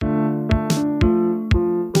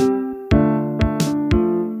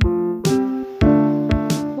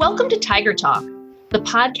Welcome to Tiger Talk, the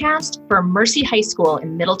podcast for Mercy High School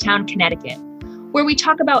in Middletown, Connecticut, where we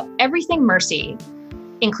talk about everything Mercy,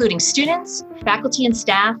 including students, faculty and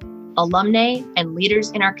staff, alumnae, and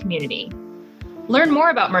leaders in our community. Learn more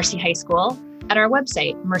about Mercy High School at our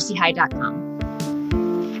website, mercyhigh.com.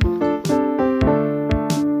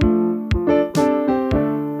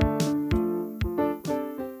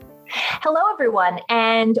 Hello, everyone,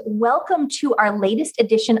 and welcome to our latest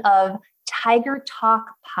edition of Tiger Talk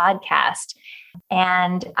podcast.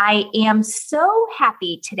 And I am so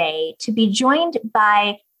happy today to be joined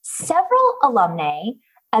by several alumnae,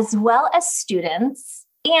 as well as students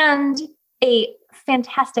and a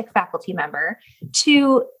fantastic faculty member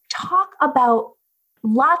to talk about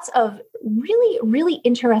lots of really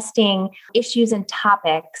interesting issues and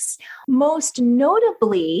topics, most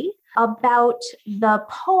notably about the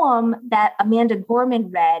poem that Amanda Gorman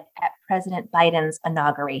read at President Biden's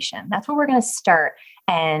inauguration. That's where we're going to start.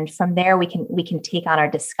 And from there, we can take on our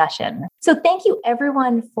discussion. So thank you,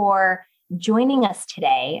 everyone, for joining us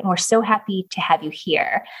today. And we're so happy to have you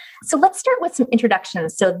here. So let's start with some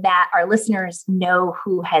introductions so that our listeners know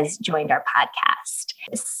who has joined our podcast.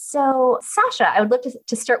 So Sacha, I would love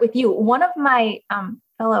to start with you. One of my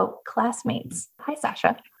fellow classmates. Hi,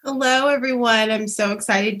 Sacha. Hello, everyone. I'm so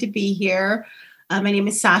excited to be here. My name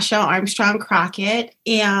is Sacha Armstrong-Crockett,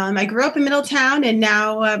 and I grew up in Middletown, and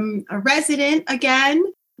now I'm a resident again.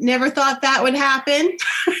 Never thought that would happen,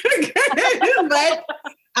 but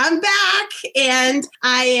I'm back, and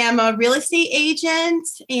I am a real estate agent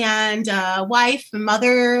and a wife, a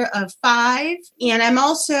mother of 5, and I'm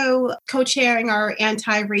also co-chairing our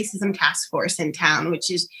anti-racism task force in town,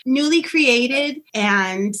 which is newly created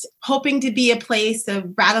and hoping to be a place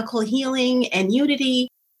of radical healing and unity,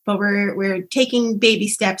 but we're taking baby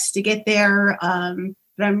steps to get there.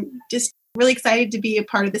 But I'm just really excited to be a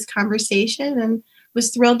part of this conversation and was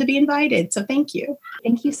thrilled to be invited. So thank you.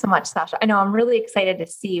 Thank you so much, Sacha. I know I'm really excited to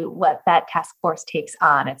see what that task force takes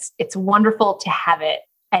on. It's wonderful to have it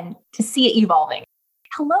and to see it evolving.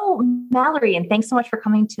 Hello, Mallory, and thanks so much for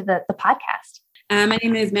coming to the podcast. My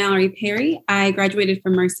name is Mallory Perry. I graduated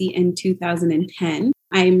from Mercy in 2010.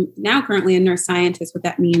 I'm now currently a nurse scientist. What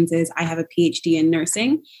that means is I have a PhD in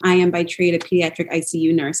nursing. I am by trade a pediatric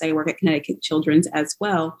ICU nurse. I work at Connecticut Children's as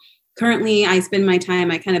well. Currently, I spend my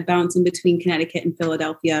time, I kind of bounce in between Connecticut and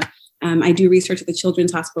Philadelphia. I do research at the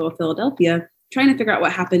Children's Hospital of Philadelphia, trying to figure out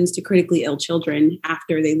what happens to critically ill children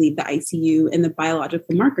after they leave the ICU and the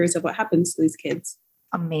biological markers of what happens to these kids.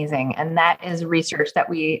 Amazing. And that is research that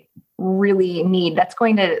we really need. That's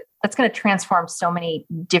going to transform so many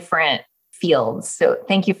different fields. So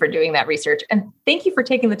thank you for doing that research. And thank you for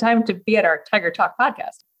taking the time to be at our Tiger Talk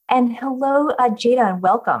podcast. And hello, Jada, and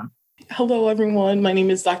welcome. Hello, everyone. My name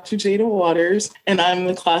is Dr. Jada Waters, and I'm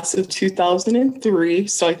the class of 2003.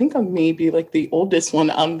 So I think I'm maybe like the oldest one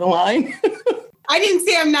on the line. I didn't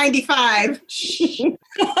say I'm 95.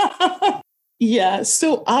 Yeah,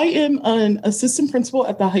 so I am an assistant principal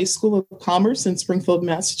at the High School of Commerce in Springfield,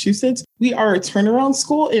 Massachusetts. We are a turnaround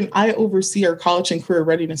school, and I oversee our college and career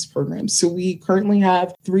readiness programs. So we currently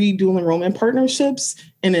have 3 dual enrollment partnerships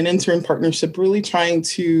and an intern partnership, really trying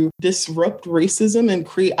to disrupt racism and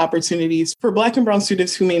create opportunities for Black and Brown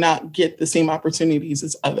students who may not get the same opportunities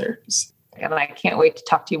as others. And I can't wait to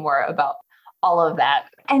talk to you more about all of that.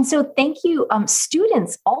 And so thank you,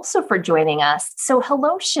 students, also for joining us. So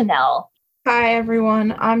hello, Chanel. Hi,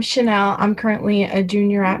 everyone. I'm Chanel. I'm currently a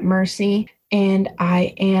junior at Mercy, and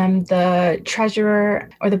I am the treasurer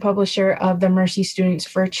or the publisher of the Mercy Students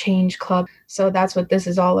for Change Club. So that's what this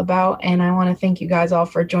is all about. And I want to thank you guys all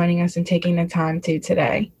for joining us and taking the time to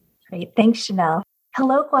today. Great. Thanks, Chanel.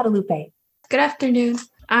 Hello, Guadalupe. Good afternoon.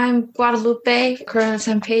 I'm Guadalupe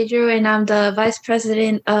Corona-Sampedro, and I'm the vice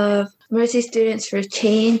president of Mercy Students for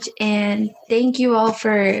Change, and thank you all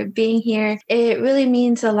for being here. It really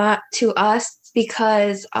means a lot to us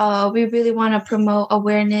because we really want to promote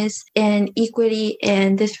awareness and equity,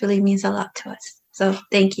 and this really means a lot to us. So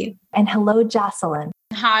thank you. And hello, Jocelyn.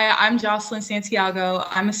 Hi, I'm Jocelyn Santiago.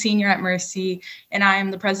 I'm a senior at Mercy, and I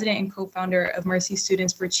am the president and co-founder of Mercy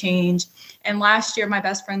Students for Change. And last year, my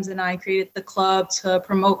best friends and I created the club to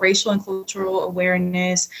promote racial and cultural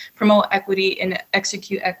awareness, promote equity, and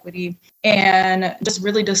execute equity, and just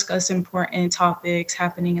really discuss important topics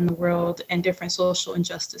happening in the world and different social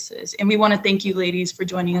injustices. And we want to thank you, ladies, for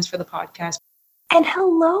joining us for the podcast. And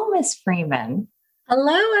hello, Ms. Freeman.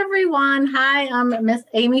 Hello, everyone. Hi, I'm Miss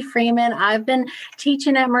Amy Freeman. I've been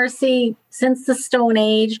teaching at Mercy since the Stone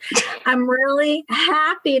Age. I'm really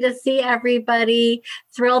happy to see everybody,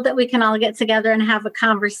 thrilled that we can all get together and have a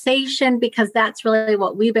conversation, because that's really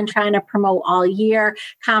what we've been trying to promote all year,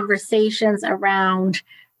 conversations around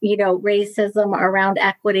racism, around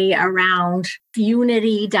equity, around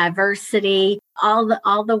unity, diversity,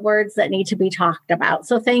 all the words that need to be talked about.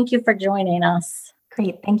 So thank you for joining us.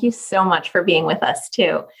 Great. Thank you so much for being with us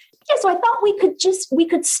too. Yeah, so I thought we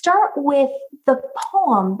could start with the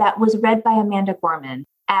poem that was read by Amanda Gorman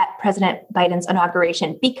at President Biden's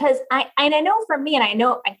inauguration, because I know for me, and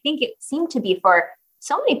I think it seemed to be for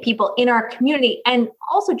so many people in our community and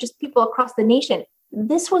also just people across the nation,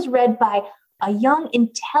 this was read by a young,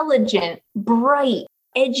 intelligent, bright,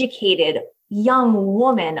 educated young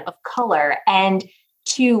woman of color. And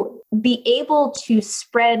to be able to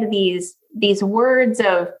spread these words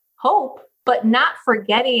of hope, but not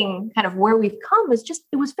forgetting kind of where we've come,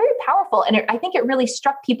 it was very powerful. And I think it really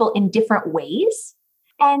struck people in different ways.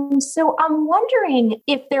 And so I'm wondering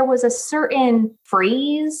if there was a certain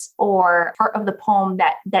phrase or part of the poem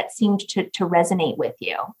that seemed to resonate with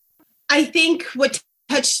you. I think what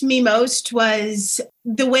touched me most was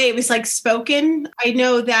the way it was like spoken. I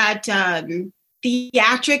know that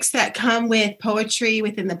theatrics that come with poetry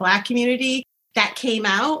within the Black community, that came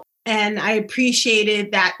out. And I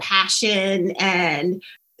appreciated that passion and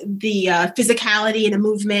the physicality and the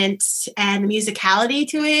movement and the musicality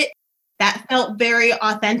to it. That felt very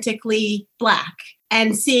authentically Black.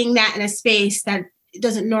 And seeing that in a space that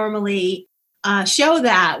doesn't normally show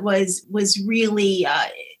that was really,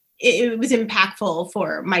 it was impactful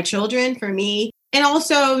for my children, for me. And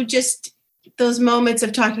also just those moments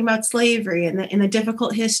of talking about slavery and the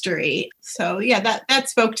difficult history. So yeah, that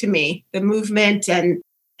spoke to me, the movement and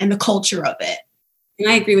the culture of it. And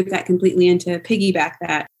I agree with that completely. And to piggyback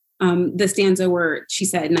that, the stanza where she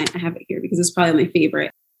said, and I have it here because it's probably my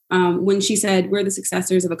favorite, when she said, "We're the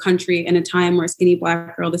successors of a country in a time where a skinny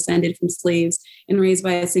Black girl descended from slaves and raised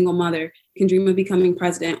by a single mother can dream of becoming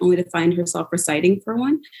president only to find herself reciting for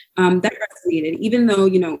one." That resonated, even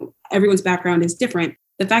though, everyone's background is different.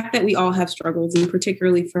 The fact that we all have struggles, and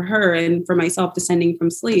particularly for her and for myself descending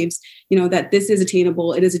from slaves, that this is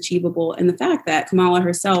attainable, it is achievable. And the fact that Kamala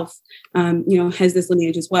herself, has this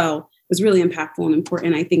lineage as well was really impactful and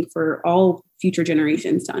important, I think, for all future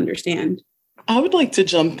generations to understand. I would like to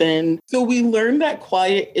jump in. So we learned that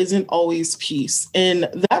quiet isn't always peace. And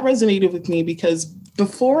that resonated with me because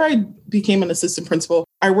before I became an assistant principal,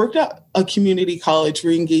 I worked at a community college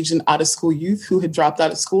where we engaged in out-of-school youth who had dropped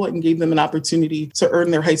out of school and gave them an opportunity to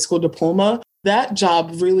earn their high school diploma. That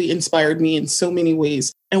job really inspired me in so many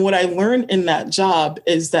ways. And what I learned in that job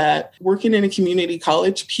is that working in a community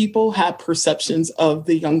college, people have perceptions of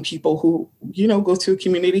the young people who, go to a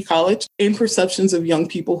community college and perceptions of young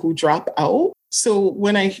people who drop out. So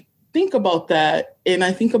when I think about that, and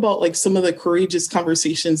I think about like some of the courageous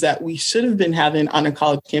conversations that we should have been having on a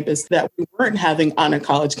college campus that we weren't having on a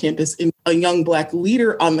college campus, and a young Black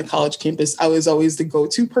leader on the college campus, I was always the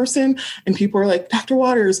go-to person. And people are like, "Dr.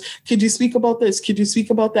 Waters, could you speak about this? Could you speak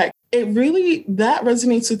about that?" That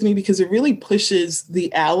resonates with me because it really pushes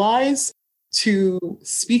the allies to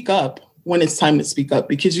speak up when it's time to speak up,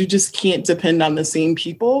 because you just can't depend on the same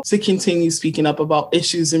people to continue speaking up about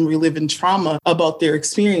issues and reliving trauma about their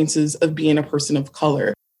experiences of being a person of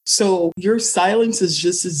color. So your silence is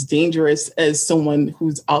just as dangerous as someone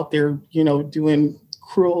who's out there, doing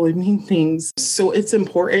cruel and mean things. So it's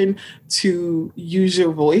important to use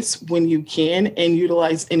your voice when you can and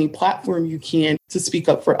utilize any platform you can to speak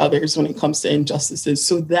up for others when it comes to injustices.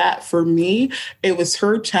 So that for me, it was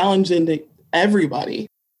her challenging everybody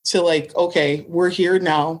to like, okay, we're here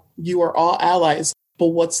now. You are all allies, but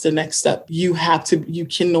what's the next step? You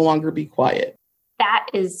can no longer be quiet. That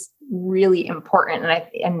is really important.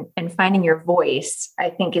 And finding your voice, I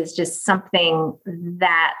think, is just something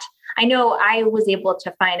that I know I was able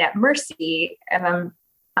to find at Mercy. And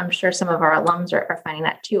I'm sure some of our alums are finding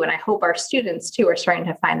that too. And I hope our students too are starting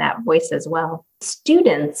to find that voice as well.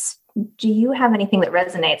 Students, do you have anything that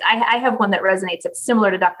resonates? I have one that resonates. It's similar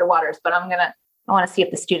to Dr. Waters, but I want to see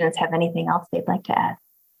if the students have anything else they'd like to add.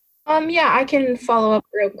 Yeah, I can follow up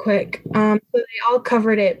real quick. So they all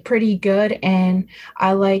covered it pretty good. And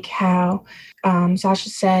I like how Sacha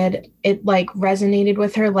said it like resonated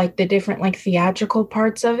with her, like the different like theatrical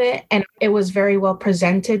parts of it. And it was very well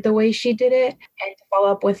presented the way she did it. And to follow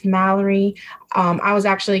up with Mallory, I was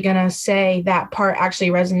actually going to say that part actually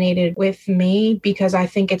resonated with me because I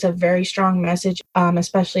think it's a very strong message,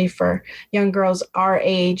 especially for young girls our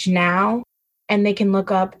age now. And they can look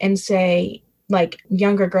up and say, like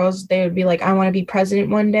younger girls, they would be like, I want to be president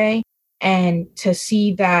one day. And to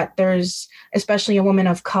see that there's especially a woman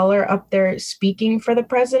of color up there speaking for the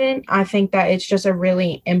president, I think that it's just a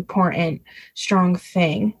really important, strong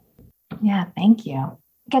thing. Yeah, thank you.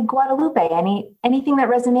 Guadalupe, anything that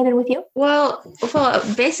resonated with you? Well,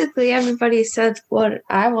 basically everybody said what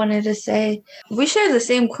I wanted to say. We share the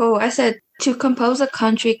same quote. I said, to compose a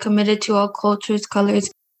country committed to all cultures, colors,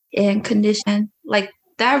 and conditions. Like,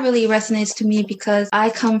 that really resonates to me because I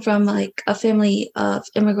come from like a family of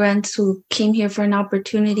immigrants who came here for an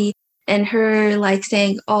opportunity, and her like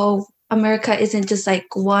saying, oh, America isn't just like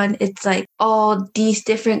one, it's like all these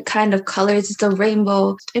different kind of colors. It's a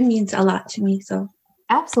rainbow. It means a lot to me. So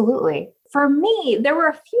absolutely. For me, there were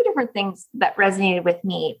a few different things that resonated with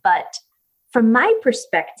me, but from my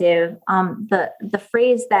perspective, the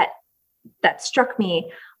phrase that struck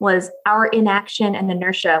me was, our inaction and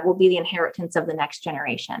inertia will be the inheritance of the next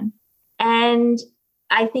generation. And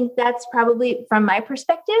I think that's probably, from my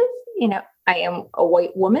perspective, I am a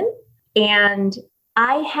white woman, and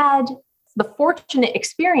I had the fortunate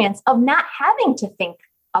experience of not having to think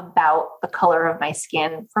about the color of my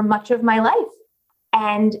skin for much of my life.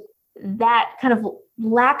 And that kind of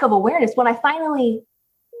lack of awareness, when I finally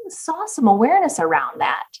saw some awareness around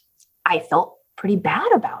that, I felt pretty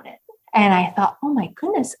bad about it. And I thought, oh my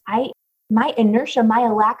goodness, my inertia, my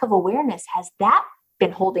lack of awareness, has that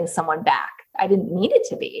been holding someone back? I didn't need it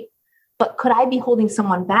to be, but could I be holding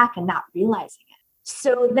someone back and not realizing it?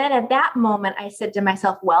 So then at that moment, I said to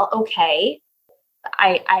myself, well, okay,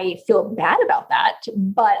 I feel bad about that,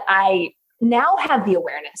 but I now have the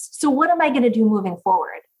awareness. So what am I going to do moving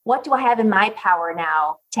forward? What do I have in my power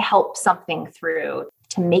now to help something through,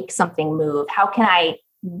 to make something move? How can I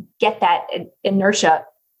get that inertia?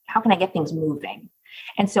 How can I get things moving?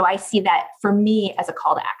 And so I see that for me as a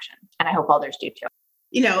call to action, and I hope others do too.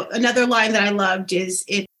 Another line that I loved is,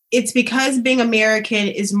 it's because being American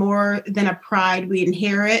is more than a pride we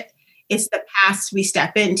inherit. It's the past we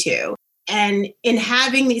step into. And in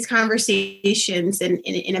having these conversations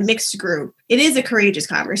in a mixed group, it is a courageous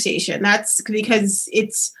conversation. That's because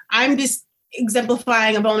I'm just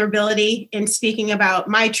exemplifying a vulnerability and speaking about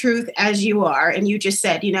my truth as you are. And you just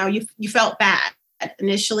said, you felt bad.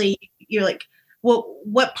 Initially, you're like, well,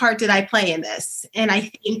 what part did I play in this? And I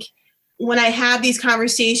think when I have these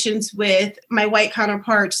conversations with my white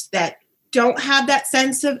counterparts that don't have that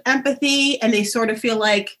sense of empathy, and they sort of feel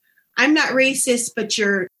like, I'm not racist, but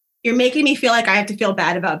you're making me feel like I have to feel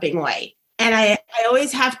bad about being white. And I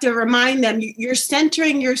always have to remind them, you're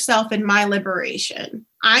centering yourself in my liberation.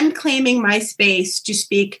 I'm claiming my space to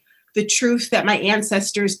speak the truth that my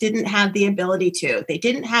ancestors didn't have the ability to. They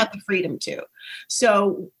didn't have the freedom to.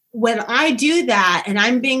 So when I do that, and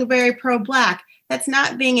I'm being very pro-Black, that's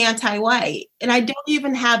not being anti-white. And I don't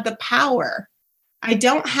even have the power. I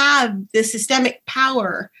don't have the systemic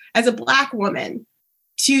power as a Black woman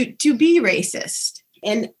to be racist.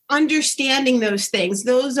 And understanding those things,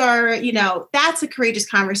 those are, that's a courageous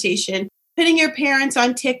conversation. Putting your parents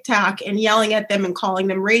on TikTok and yelling at them and calling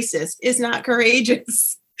them racist is not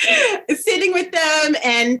courageous. Sitting with them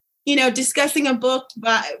and, discussing a book,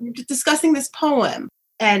 discussing this poem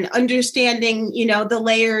and understanding, the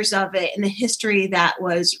layers of it and the history that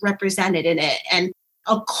was represented in it, and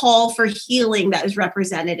a call for healing that was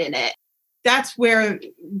represented in it. That's where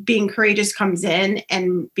being courageous comes in,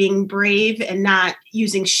 and being brave and not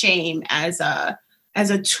using shame as a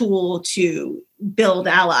tool to build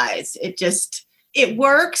allies. It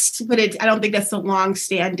works, but I don't think that's the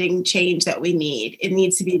long-standing change that we need. It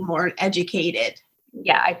needs to be more educated.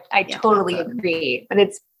 Yeah, I totally agree. But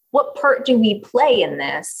it's, what part do we play in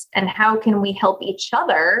this, and how can we help each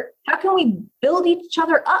other? How can we build each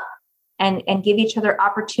other up and give each other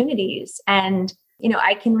opportunities? And,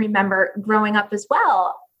 I can remember growing up as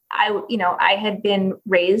well. I had been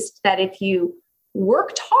raised that if you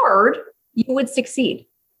worked hard, you would succeed.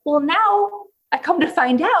 Well, now I come to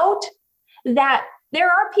find out that there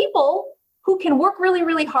are people who can work really,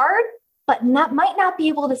 really hard, but might not be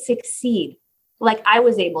able to succeed like I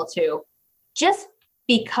was able to, just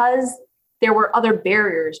because there were other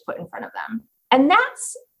barriers put in front of them. And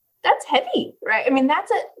that's heavy, right? I mean,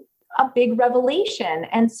 that's a big revelation.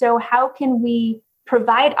 And so how can we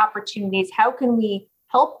provide opportunities? How can we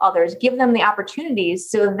help others, give them the opportunities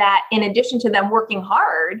so that in addition to them working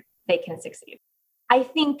hard, they can succeed? I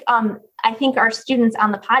think our students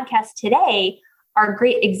on the podcast today are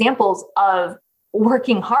great examples of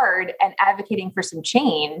working hard and advocating for some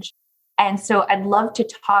change. And so I'd love to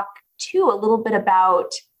talk too a little bit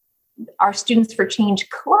about our Students for Change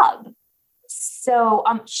Club. So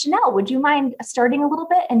Chanel, would you mind starting a little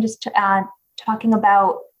bit and just talking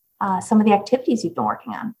about some of the activities you've been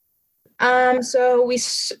working on? So we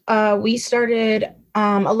started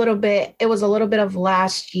a little bit. It was a little bit of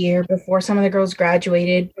last year before some of the girls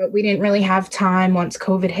graduated, but we didn't really have time once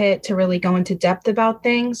COVID hit to really go into depth about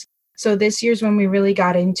things. So this year's when we really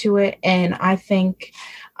got into it. And I think,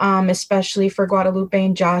 especially for Guadalupe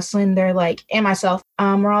and Jocelyn, they're like, and myself,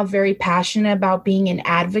 we're all very passionate about being an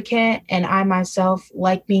advocate. And I myself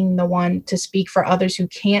like being the one to speak for others who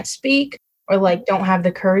can't speak or like don't have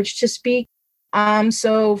the courage to speak.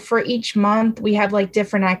 So for each month, we have like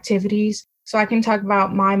different activities. So I can talk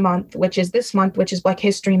about my month, which is this month, which is Black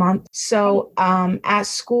History Month. So at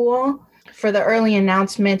school, for the early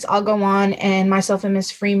announcements, I'll go on and myself and Miss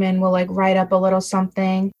Freeman will like write up a little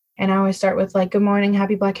something. And I always start with like, good morning,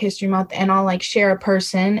 happy Black History Month. And I'll like share a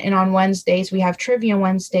person. And on Wednesdays, we have Trivia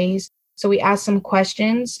Wednesdays. So we ask some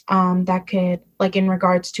questions that could like in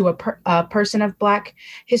regards to a person of Black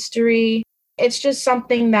history. It's just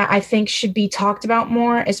something that I think should be talked about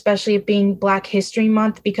more, especially it being Black History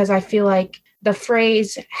Month, because I feel like the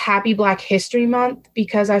phrase Happy Black History Month,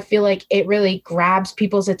 because I feel like it really grabs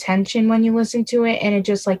people's attention when you listen to it and it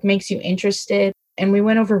just like makes you interested. And we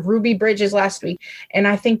went over Ruby Bridges last week. And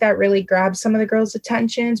I think that really grabbed some of the girls'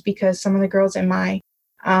 attentions because some of the girls in my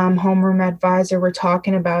homeroom advisor were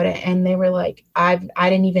talking about it. And they were like, I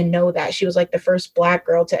didn't even know that. She was like the first Black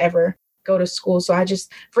girl to ever go to school. So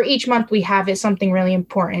for each month we have it something really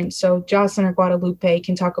important. So Jocelyn or Guadalupe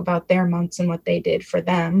can talk about their months and what they did for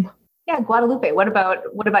them. Yeah, Guadalupe, what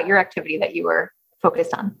about your activity that you were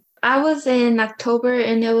focused on? I was in October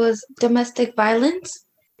and it was domestic violence.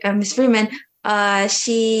 Miss Freeman,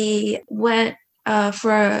 she went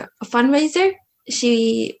for a fundraiser.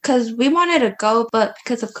 Because we wanted to go, but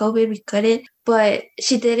because of COVID, we couldn't. But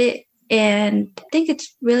she did it. And I think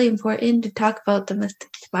it's really important to talk about domestic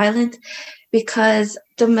violence because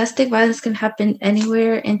domestic violence can happen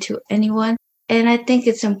anywhere and to anyone. And I think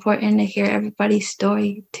it's important to hear everybody's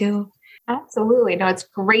story too. Absolutely. No, it's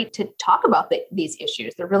great to talk about these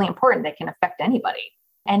issues. They're really important. They can affect anybody.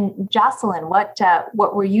 And Jocelyn,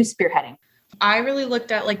 what were you spearheading? I really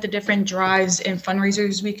looked at like the different drives and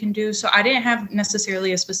fundraisers we can do. So I didn't have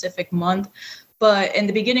necessarily a specific month, but in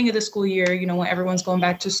the beginning of the school year, you know, when everyone's going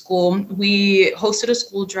back to school, we hosted a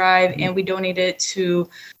school drive and we donated to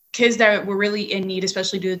kids that were really in need,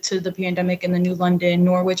 especially due to the pandemic in the New London,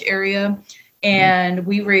 Norwich area. And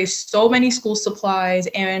we raised so many school supplies.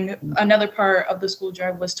 And another part of the school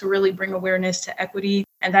drive was to really bring awareness to equity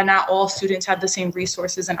and that not all students have the same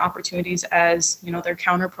resources and opportunities as, you know, their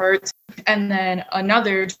counterparts. And then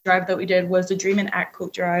another drive that we did was the Dream and Act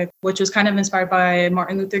Coat Drive, which was kind of inspired by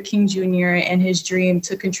Martin Luther King Jr. and his dream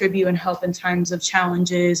to contribute and help in times of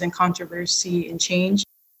challenges and controversy and change.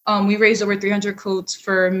 We raised over 300 coats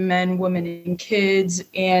for men, women, and kids,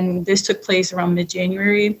 and this took place around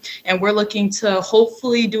mid-January. And we're looking to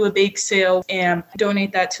hopefully do a bake sale and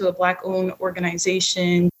donate that to a Black-owned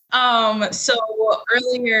organization. So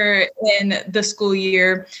earlier in the school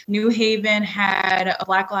year, New Haven had a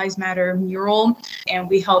Black Lives Matter mural, and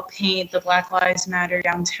we helped paint the Black Lives Matter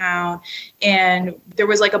downtown. And there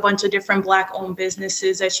was like a bunch of different Black-owned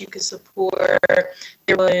businesses that you could support.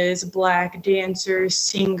 There was Black dancers,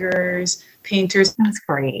 singers, painters. That's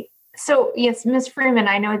great. So yes, Ms. Freeman,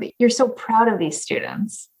 I know that you're so proud of these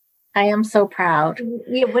students. I am so proud.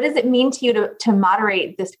 Yeah, what does it mean to you to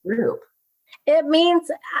moderate this group? It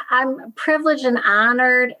means I'm privileged and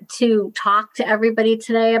honored to talk to everybody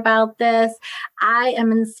today about this. I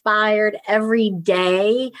am inspired every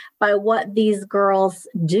day by what these girls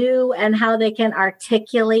do and how they can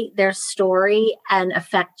articulate their story and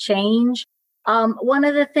affect change. One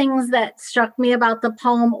of the things that struck me about the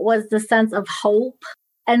poem was the sense of hope.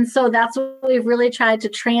 And so that's what we've really tried to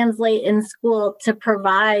translate in school to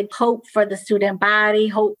provide hope for the student body,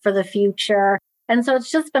 hope for the future. And so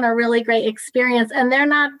it's just been a really great experience. And they're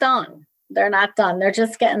not done. They're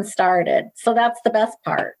just getting started. So that's the best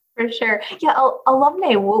part. For sure. Yeah.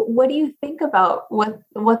 Alumnae, what do you think about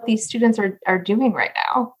what these students are doing right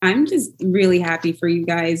now? I'm just really happy for you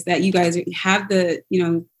guys that you guys have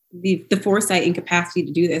the foresight and capacity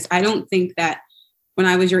to do this. I don't think that when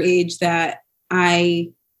I was your age that I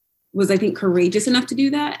think, courageous enough to do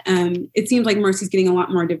that. It seems like Mercy's getting a lot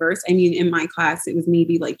more diverse. I mean, in my class, it was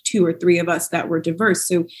maybe like 2 or 3 of us that were diverse.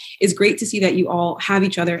 So it's great to see that you all have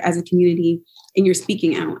each other as a community and you're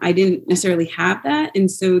speaking out. I didn't necessarily have that. And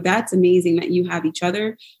so that's amazing that you have each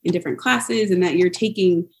other in different classes and that you're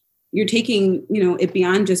taking, it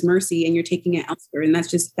beyond just Mercy and you're taking it elsewhere. And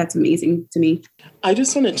that's amazing to me. I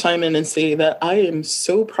just want to chime in and say that I am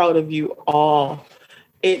so proud of you all.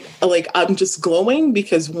 I'm just glowing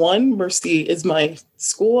because one, Mercy is my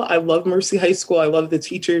school. I love Mercy High School. I love the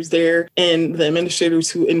teachers there and the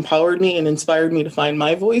administrators who empowered me and inspired me to find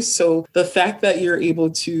my voice. So the fact that you're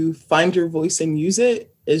able to find your voice and use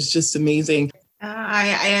it is just amazing.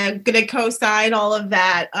 I'm going to co-sign all of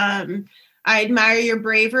that. I admire your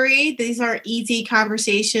bravery. These aren't easy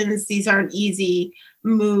conversations. These aren't easy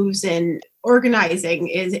moves, and organizing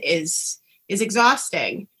is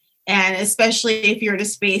exhausting. And especially if you're in a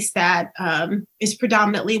space that is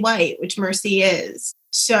predominantly white, which Mercy is.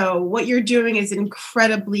 So what you're doing is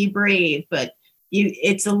incredibly brave, but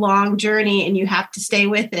it's a long journey and you have to stay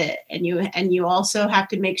with it. And you also have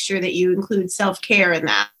to make sure that you include self-care in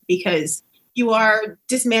that, because you are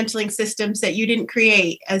dismantling systems that you didn't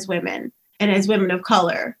create as women and as women of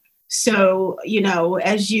color. So,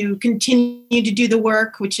 as you continue to do the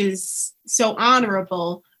work, which is so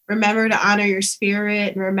honorable, remember to honor your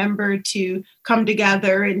spirit and remember to come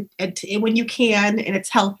together and when you can, and it's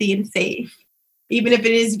healthy and safe, even if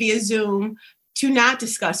it is via Zoom, to not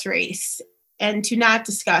discuss race and to not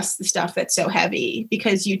discuss the stuff that's so heavy,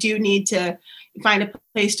 because you do need to find a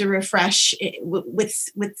place to refresh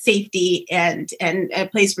with safety and a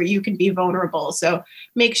place where you can be vulnerable. So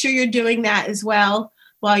make sure you're doing that as well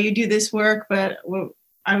while you do this work. But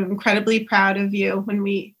I'm incredibly proud of you.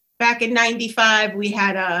 Back in 95, we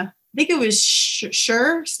had I think it was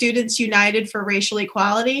SURE, Students United for Racial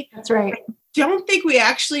Equality. That's right. I don't think we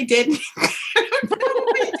actually did. We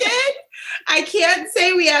did. I can't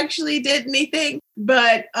say we actually did anything,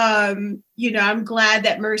 but I'm glad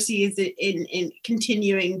that Mercy is in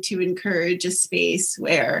continuing to encourage a space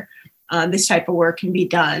where this type of work can be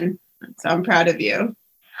done. So I'm proud of you.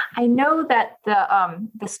 I know that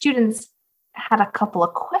the students had a couple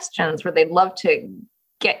of questions where they'd love to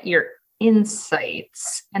get your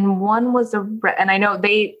insights, and one was and I know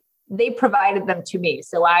they provided them to me,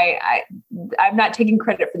 so I'm not taking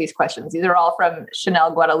credit for these questions. These are all from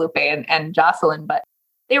Chanel, Guadalupe, and Jocelyn, but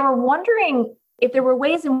they were wondering if there were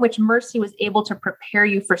ways in which Mercy was able to prepare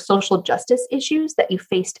you for social justice issues that you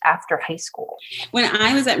faced after high school. When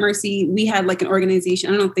I was at Mercy, we had like an organization,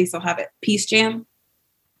 I don't know if they still have it, Peace Jam.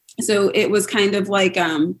 So it was kind of like,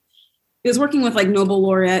 it was working with like Nobel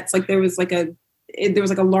laureates, like there was like a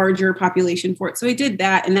larger population for it. So I did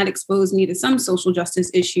that, and that exposed me to some social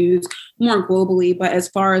justice issues more globally. But as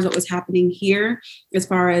far as what was happening here, as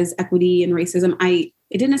far as equity and racism,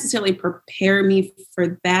 it didn't necessarily prepare me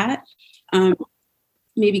for that.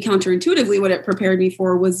 Maybe counterintuitively, what it prepared me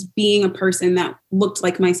for was being a person that looked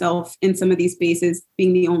like myself in some of these spaces,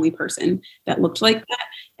 being the only person that looked like that,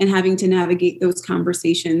 and having to navigate those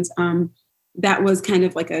conversations. That was kind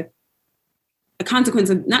of like a consequence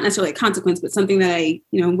of, not necessarily a consequence, but something that I,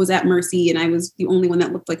 was at Mercy, and I was the only one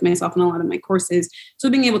that looked like myself in a lot of my courses. So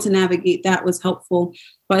being able to navigate that was helpful.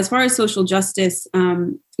 But as far as social justice,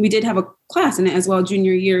 we did have a class in it as well.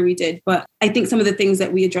 Junior year we did, but I think some of the things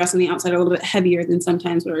that we address on the outside are a little bit heavier than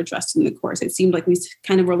sometimes what are addressed in the course. It seemed like we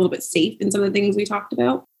kind of were a little bit safe in some of the things we talked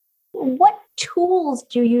about. What tools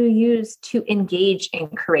do you use to engage in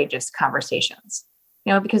courageous conversations?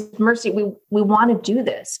 Because Mercy, we want to do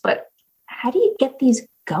this, but how do you get these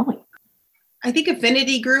going? I think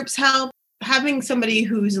affinity groups help. Having somebody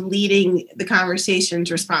who's leading the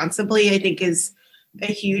conversations responsibly, I think, is a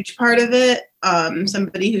huge part of it.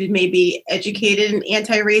 Somebody who may be educated in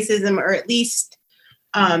anti-racism, or at least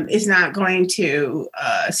is not going to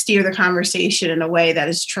steer the conversation in a way that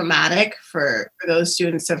is traumatic for those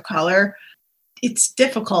students of color. It's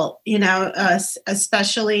difficult,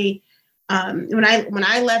 especially when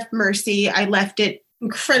I left Mercy, I left it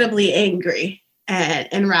incredibly angry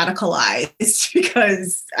and radicalized,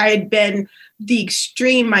 because I had been the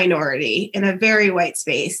extreme minority in a very white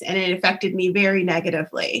space, and it affected me very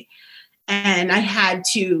negatively. And I had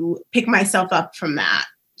to pick myself up from that.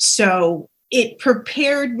 So it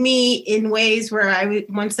prepared me in ways where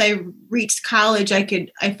once I reached college,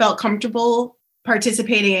 I felt comfortable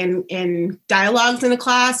participating in dialogues in a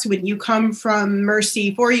class. When you come from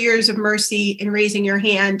Mercy, 4 years of Mercy, and raising your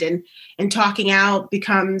hand and talking out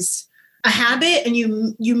becomes a habit, and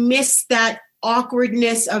you miss that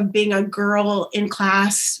awkwardness of being a girl in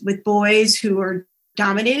class with boys who are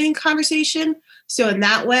dominating conversation. So in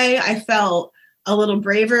that way, I felt a little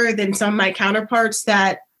braver than some of my counterparts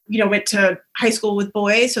that, went to high school with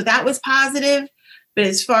boys. So that was positive. But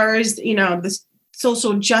as far as, the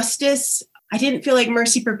social justice, I didn't feel like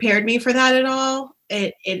Mercy prepared me for that at all.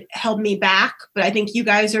 It held me back. But I think you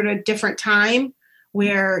guys are at a different time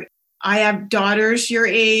where I have daughters your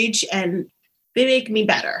age, and they make me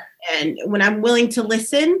better. And when I'm willing to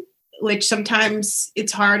listen, which sometimes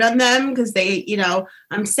it's hard on them because they,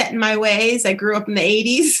 I'm set in my ways. I grew up in the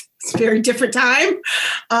 80s. It's a very different time.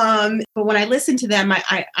 But when I listen to them,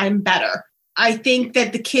 I'm better. I think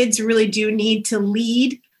that the kids really do need to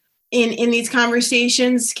lead in these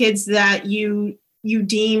conversations, kids that you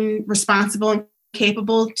deem responsible and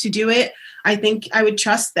capable to do it, I think I would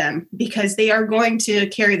trust them because they are going to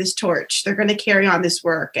carry this torch. They're going to carry on this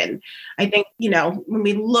work. And I think, when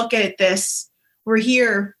we look at this, we're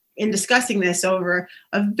here in discussing this over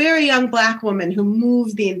a very young Black woman who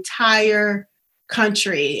moved the entire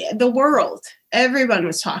country, the world. Everyone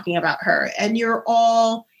was talking about her. And you're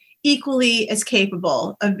all equally as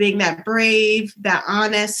capable of being that brave, that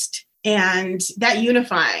honest, and that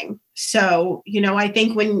unifying. So, I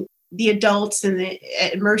think when the adults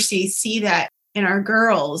at Mercy see that in our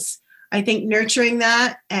girls, I think nurturing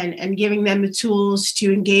that and giving them the tools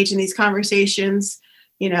to engage in these conversations,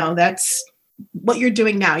 that's what you're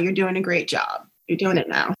doing now. You're doing a great job. You're doing it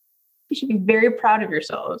now. You should be very proud of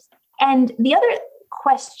yourselves. And the other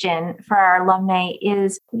question for our alumni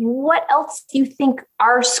is, what else do you think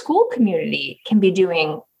our school community can be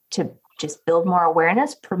doing to just build more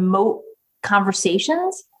awareness, promote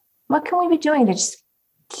conversations? What can we be doing to just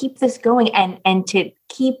keep this going and to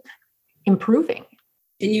keep improving?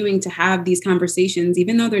 Continuing to have these conversations,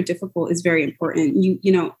 even though they're difficult, is very important.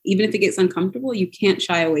 Even if it gets uncomfortable, you can't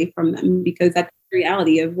shy away from them because that's the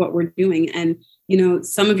reality of what we're doing. And,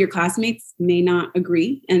 some of your classmates may not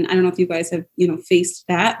agree. And I don't know if you guys have, faced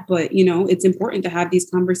that, but, it's important to have these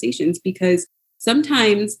conversations because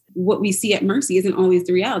sometimes what we see at Mercy isn't always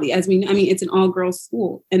the reality. It's an all-girls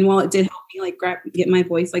school. And while it did help me get my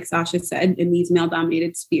voice, like Sacha said, in these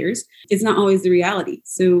male-dominated spheres, it's not always the reality.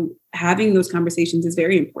 So having those conversations is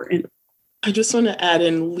very important. I just want to add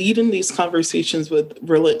in, leading these conversations with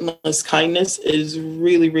relentless kindness is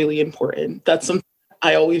really, really important. That's something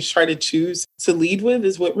I always try to choose to lead with,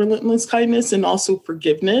 is with relentless kindness and also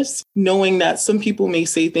forgiveness, knowing that some people may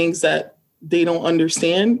say things that they don't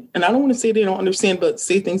understand. And I don't want to say they don't understand, but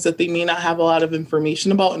say things that they may not have a lot of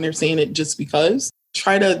information about, and they're saying it just because.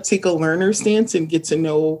 Try to take a learner stance and get to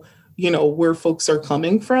know, where folks are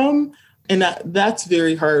coming from. And that's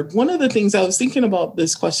very hard. One of the things I was thinking about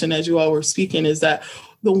this question as you all were speaking is that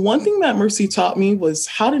the one thing that Mercy taught me was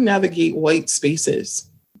how to navigate white spaces.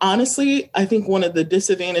 Honestly, I think one of the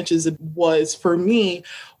disadvantages was for me,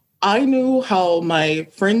 I knew how my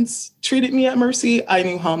friends treated me at Mercy. I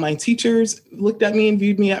knew how my teachers looked at me and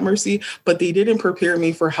viewed me at Mercy, but they didn't prepare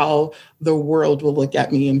me for how the world will look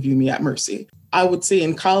at me and view me at Mercy. I would say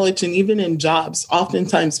in college and even in jobs,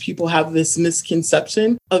 oftentimes people have this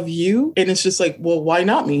misconception of you. And it's just like, well, why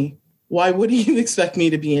not me? Why would you expect me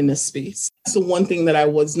to be in this space? That's the one thing that I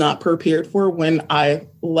was not prepared for when I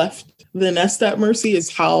left the nest at Mercy,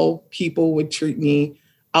 is how people would treat me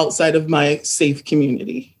outside of my safe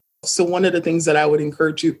community. So one of the things that I would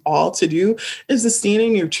encourage you all to do is to stand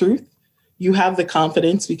in your truth. You have the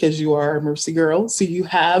confidence because you are a Mercy girl. So you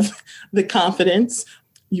have the confidence.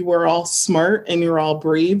 You are all smart and you're all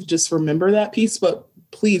brave. Just remember that piece, but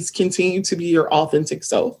please continue to be your authentic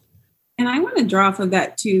self. And I want to draw off of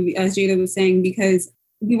that too, as Jada was saying, because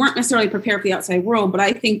we weren't necessarily prepared for the outside world, but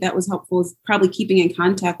I think that was helpful, is probably keeping in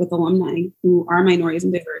contact with alumni who are minorities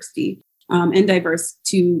and diversity. And diverse,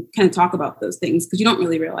 to kind of talk about those things, because you don't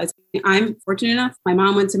really realize. I'm fortunate enough. My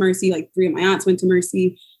mom went to Mercy, like 3 of my aunts went to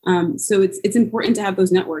Mercy. So it's important to have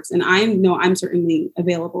those networks. And I know I'm certainly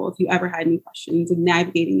available if you ever had any questions of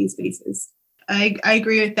navigating these spaces. I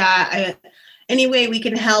agree with that. Any way we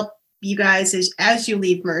can help you guys as you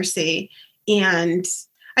leave Mercy. And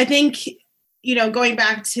I think, going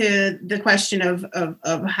back to the question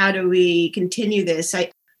of how do we continue this,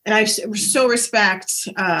 I so respect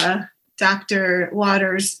Dr.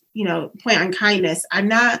 Waters, point on kindness. I'm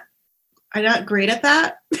not great at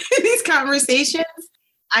that in these conversations.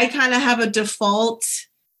 I kind of have a default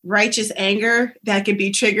righteous anger that could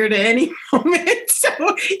be triggered at any moment.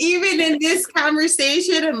 So even in this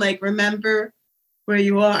conversation, I'm like, remember where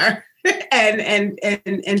you are and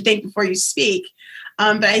think before you speak.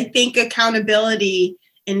 But I think accountability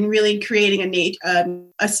and really creating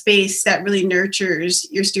a space that really nurtures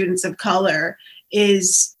your students of color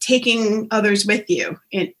is taking others with you,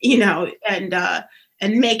 and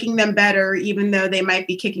making them better, even though they might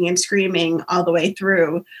be kicking and screaming all the way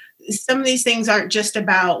through. Some of these things aren't just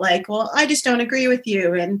about like, well, I just don't agree with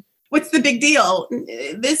you, and what's the big deal?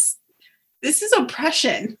 This is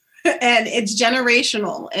oppression, and it's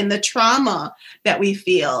generational, and the trauma that we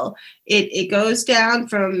feel, it goes down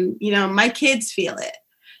from, my kids feel it.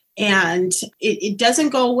 And it doesn't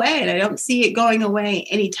go away. And I don't see it going away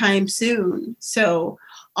anytime soon. So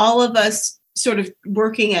all of us sort of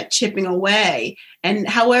working at chipping away, and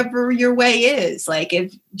however your way is, like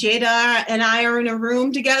if Jada and I are in a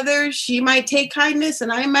room together, she might take kindness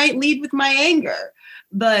and I might lead with my anger.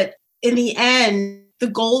 But in the end, the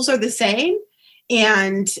goals are the same.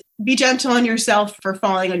 and be gentle on yourself for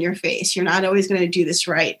falling on your face. You're not always going to do this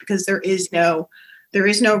right, because there is no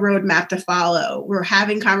roadmap to follow. We're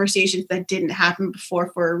having conversations that didn't happen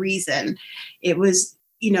before for a reason. It was,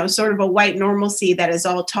 sort of a white normalcy that has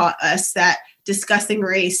all taught us that discussing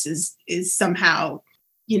race is somehow,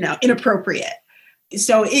 inappropriate.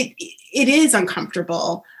 So it is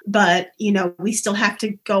uncomfortable, but, we still have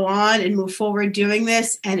to go on and move forward doing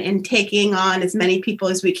this and taking on as many people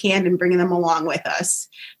as we can and bringing them along with us.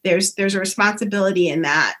 There's a responsibility in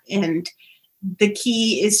that. And the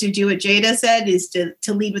key is to do what Jada said, is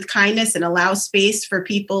to lead with kindness and allow space for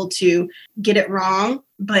people to get it wrong.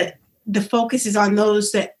 But the focus is on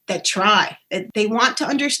those that try, that they want to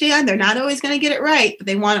understand. They're not always going to get it right, but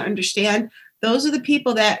they want to understand. Those are the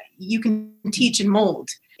people that you can teach and mold.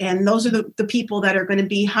 And those are the people that are going to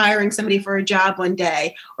be hiring somebody for a job one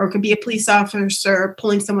day, or it could be a police officer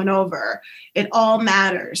pulling someone over. It all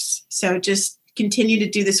matters. So just continue to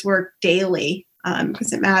do this work daily,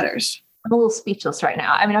 because it matters. I'm a little speechless right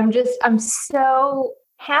now. I mean, I'm so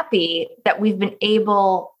happy that we've been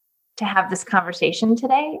able to have this conversation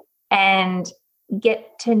today and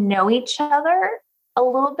get to know each other a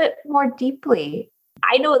little bit more deeply.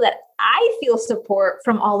 I know that I feel support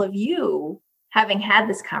from all of you having had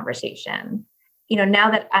this conversation. Now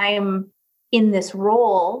that I'm in this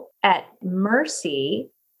role at Mercy,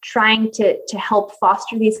 trying to help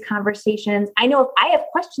foster these conversations, I know if I have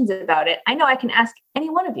questions about it, I know I can ask any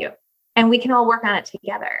one of you and we can all work on it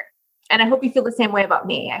together. And I hope you feel the same way about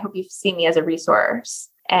me. I hope you see me as a resource,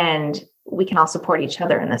 and we can all support each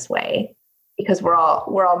other in this way, because we're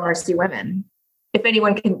all Mercy women. If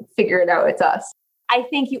anyone can figure it out, it's us. I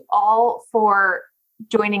thank you all for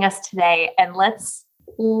joining us today, and let's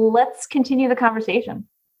continue the conversation.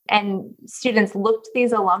 And students, look to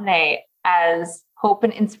these alumnae as hope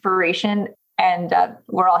and inspiration, and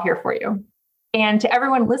we're all here for you. And to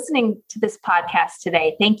everyone listening to this podcast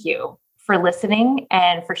today, thank you for listening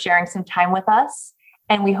and for sharing some time with us.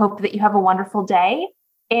 And we hope that you have a wonderful day,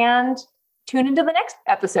 and tune into the next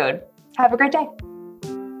episode. Have a great day.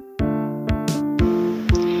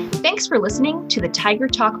 Thanks for listening to the Tiger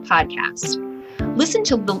Talk podcast. Listen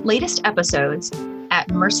to the latest episodes at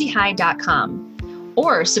mercyhigh.com,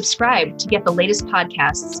 or subscribe to get the latest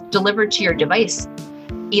podcasts delivered to your device,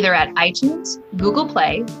 either at iTunes, Google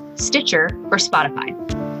Play, Stitcher, or Spotify.